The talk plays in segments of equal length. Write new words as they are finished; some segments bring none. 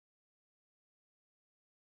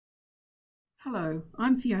Hello,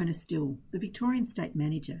 I'm Fiona Still, the Victorian State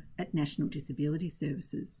Manager at National Disability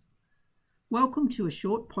Services. Welcome to a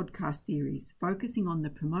short podcast series focusing on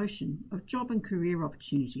the promotion of job and career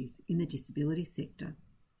opportunities in the disability sector.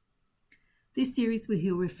 This series will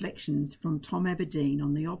hear reflections from Tom Aberdeen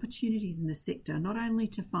on the opportunities in the sector not only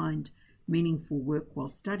to find meaningful work while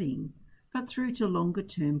studying, but through to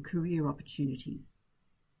longer-term career opportunities.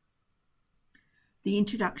 The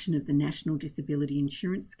introduction of the National Disability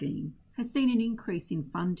Insurance Scheme has seen an increase in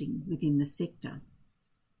funding within the sector.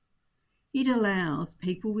 It allows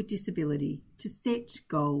people with disability to set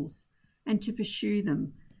goals and to pursue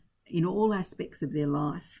them in all aspects of their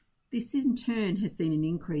life. This in turn has seen an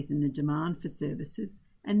increase in the demand for services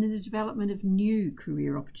and in the development of new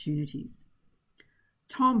career opportunities.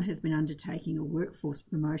 Tom has been undertaking a workforce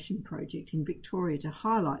promotion project in Victoria to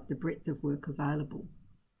highlight the breadth of work available.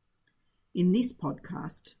 In this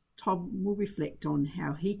podcast, Tom will reflect on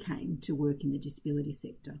how he came to work in the disability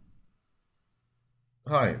sector.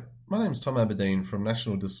 Hi, my name is Tom Aberdeen from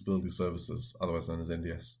National Disability Services, otherwise known as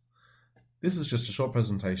NDS. This is just a short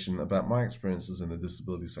presentation about my experiences in the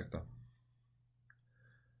disability sector.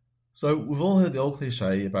 So, we've all heard the old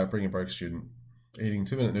cliche about being a broke student, eating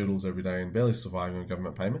 2-minute noodles every day and barely surviving on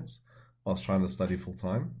government payments whilst trying to study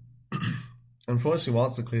full-time. Unfortunately, while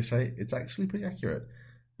it's a cliche, it's actually pretty accurate,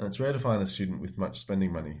 and it's rare to find a student with much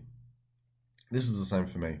spending money. This is the same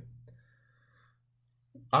for me.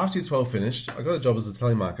 After Year 12 finished, I got a job as a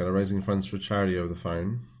telemarketer raising funds for a charity over the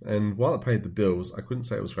phone, and while it paid the bills, I couldn't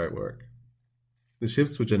say it was great work. The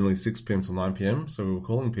shifts were generally 6 p.m. till 9 p.m, so we were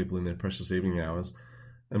calling people in their precious evening hours,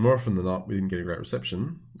 and more often than not, we didn't get a great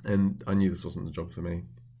reception, and I knew this wasn't the job for me.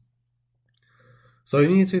 So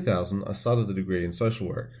in year 2000, I started a degree in social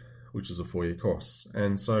work, which is a 4-year course,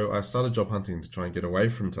 and so I started job hunting to try and get away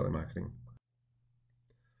from telemarketing.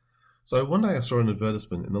 So one day I saw an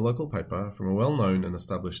advertisement in the local paper from a well-known and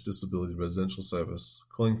established disability residential service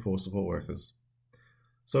calling for support workers.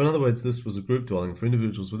 So in other words, this was a group dwelling for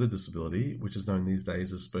individuals with a disability, which is known these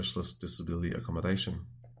days as specialist disability accommodation.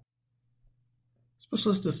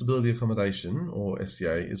 Specialist disability accommodation, or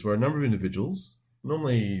SDA, is where a number of individuals,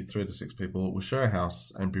 normally 3 to 6 people, will share a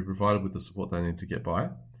house and be provided with the support they need to get by,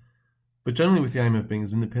 but generally with the aim of being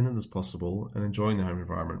as independent as possible and enjoying the home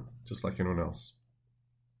environment, just like anyone else.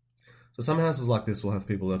 So some houses like this will have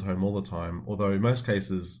people at home all the time, although in most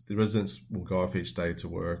cases the residents will go off each day to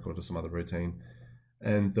work or to some other routine,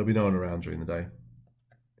 and there'll be no one around during the day.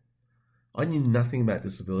 I knew nothing about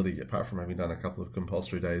disability apart from having done a couple of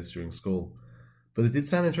compulsory days during school, but it did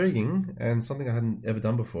sound intriguing and something I hadn't ever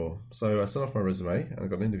done before, so I sent off my resume and I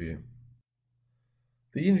got an interview.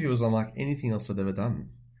 The interview was unlike anything else I'd ever done.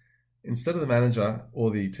 Instead of the manager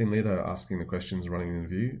or the team leader asking the questions and running the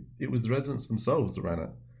interview, it was the residents themselves that ran it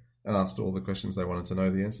and asked all the questions they wanted to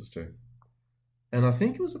know the answers to. And I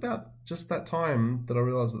think it was about just that time that I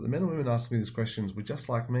realised that the men and women asking me these questions were just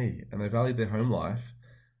like me, and they valued their home life.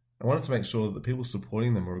 I wanted to make sure that the people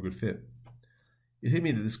supporting them were a good fit. It hit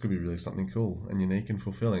me that this could be really something cool and unique and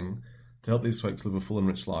fulfilling to help these folks live a full and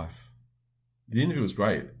rich life. The interview was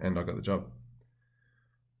great, and I got the job.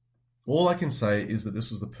 All I can say is that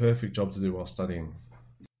this was the perfect job to do while studying.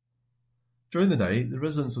 During the day, the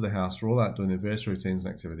residents of the house were all out doing their various routines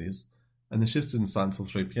and activities, and the shifts didn't start until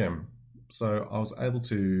 3 p.m, so I was able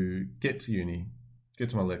to get to uni, get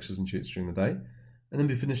to my lectures and tutes during the day, and then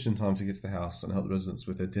be finished in time to get to the house and help the residents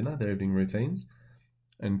with their dinner, their evening routines,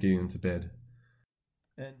 and getting them to bed.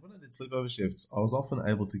 And when I did sleepover shifts, I was often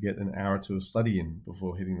able to get an hour or two of study in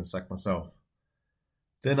before hitting the sack myself.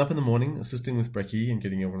 Then up in the morning, assisting with brekkie and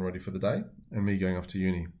getting everyone ready for the day, and me going off to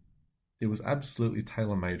uni. It was absolutely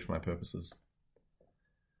tailor-made for my purposes.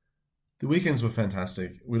 The weekends were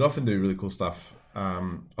fantastic. We'd often do really cool stuff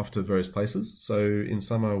off to various places. So in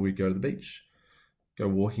summer, we'd go to the beach, go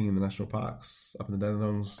walking in the national parks, up in the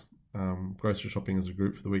Dandenongs, grocery shopping as a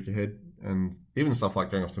group for the week ahead, and even stuff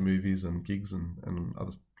like going off to movies and gigs and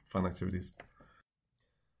other fun activities.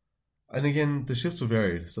 And again, the shifts were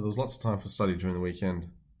varied, so there was lots of time for study during the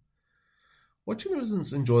weekend. Watching the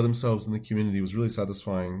residents enjoy themselves in the community was really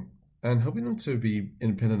satisfying, and helping them to be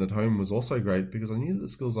independent at home was also great because I knew that the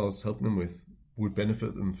skills I was helping them with would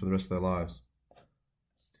benefit them for the rest of their lives.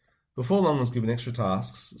 Before long, I was given extra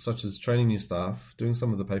tasks, such as training new staff, doing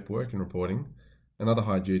some of the paperwork and reporting, and other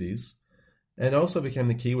high duties, and I also became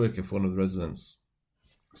the key worker for one of the residents.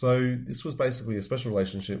 So this was basically a special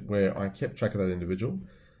relationship where I kept track of that individual,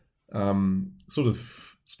 sort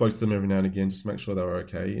of spoke to them every now and again just to make sure they were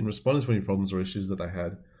okay, and responded to any problems or issues that they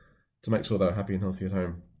had to make sure they were happy and healthy at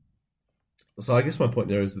home. So I guess my point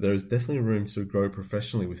there is that there is definitely room to grow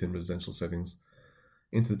professionally within residential settings,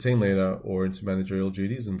 into the team leader or into managerial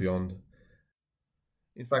duties and beyond.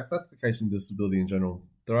 In fact, that's the case in disability in general.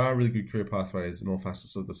 There are really good career pathways in all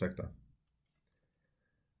facets of the sector.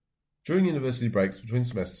 During university breaks between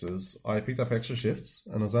semesters, I picked up extra shifts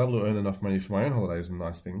and was able to earn enough money for my own holidays and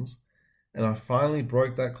nice things, and I finally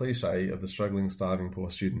broke that cliche of the struggling, starving, poor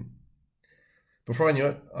student. Before I knew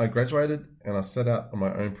it, I graduated and I set out on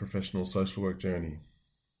my own professional social work journey.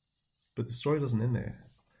 But the story doesn't end there.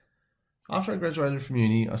 After I graduated from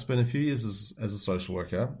uni, I spent a few years as a social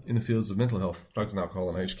worker in the fields of mental health, drugs and alcohol,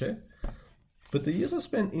 and aged care. But the years I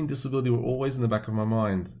spent in disability were always in the back of my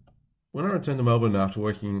mind. When I returned to Melbourne after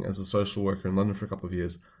working as a social worker in London for a couple of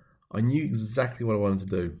years, I knew exactly what I wanted to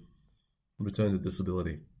do: return to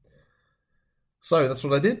disability. So that's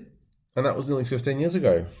what I did, and that was nearly 15 years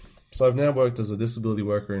ago. So I've now worked as a disability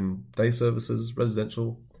worker in day services,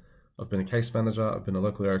 residential. I've been a case manager, I've been a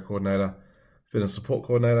local area coordinator, I've been a support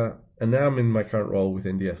coordinator, and now I'm in my current role with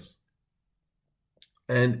NDS.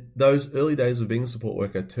 And those early days of being a support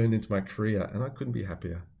worker turned into my career, and I couldn't be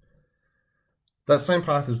happier. That same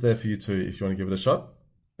path is there for you too if you want to give it a shot,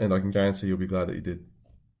 and I can guarantee you'll be glad that you did.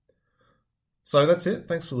 So that's it.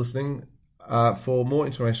 Thanks for listening. For more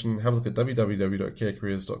information, have a look at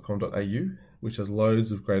www.carecareers.com.au, which has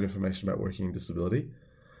loads of great information about working in disability.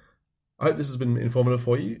 I hope this has been informative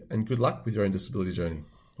for you, and good luck with your own disability journey.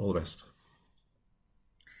 All the best.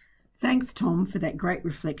 Thanks, Tom, for that great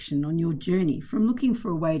reflection on your journey from looking for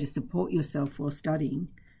a way to support yourself while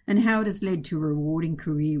studying and how it has led to a rewarding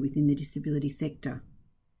career within the disability sector.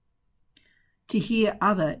 To hear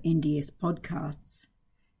other NDS podcasts,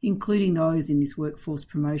 including those in this workforce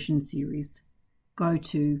promotion series, go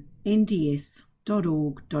to nds.org.au/SDP.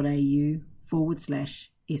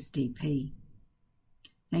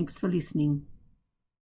 Thanks for listening.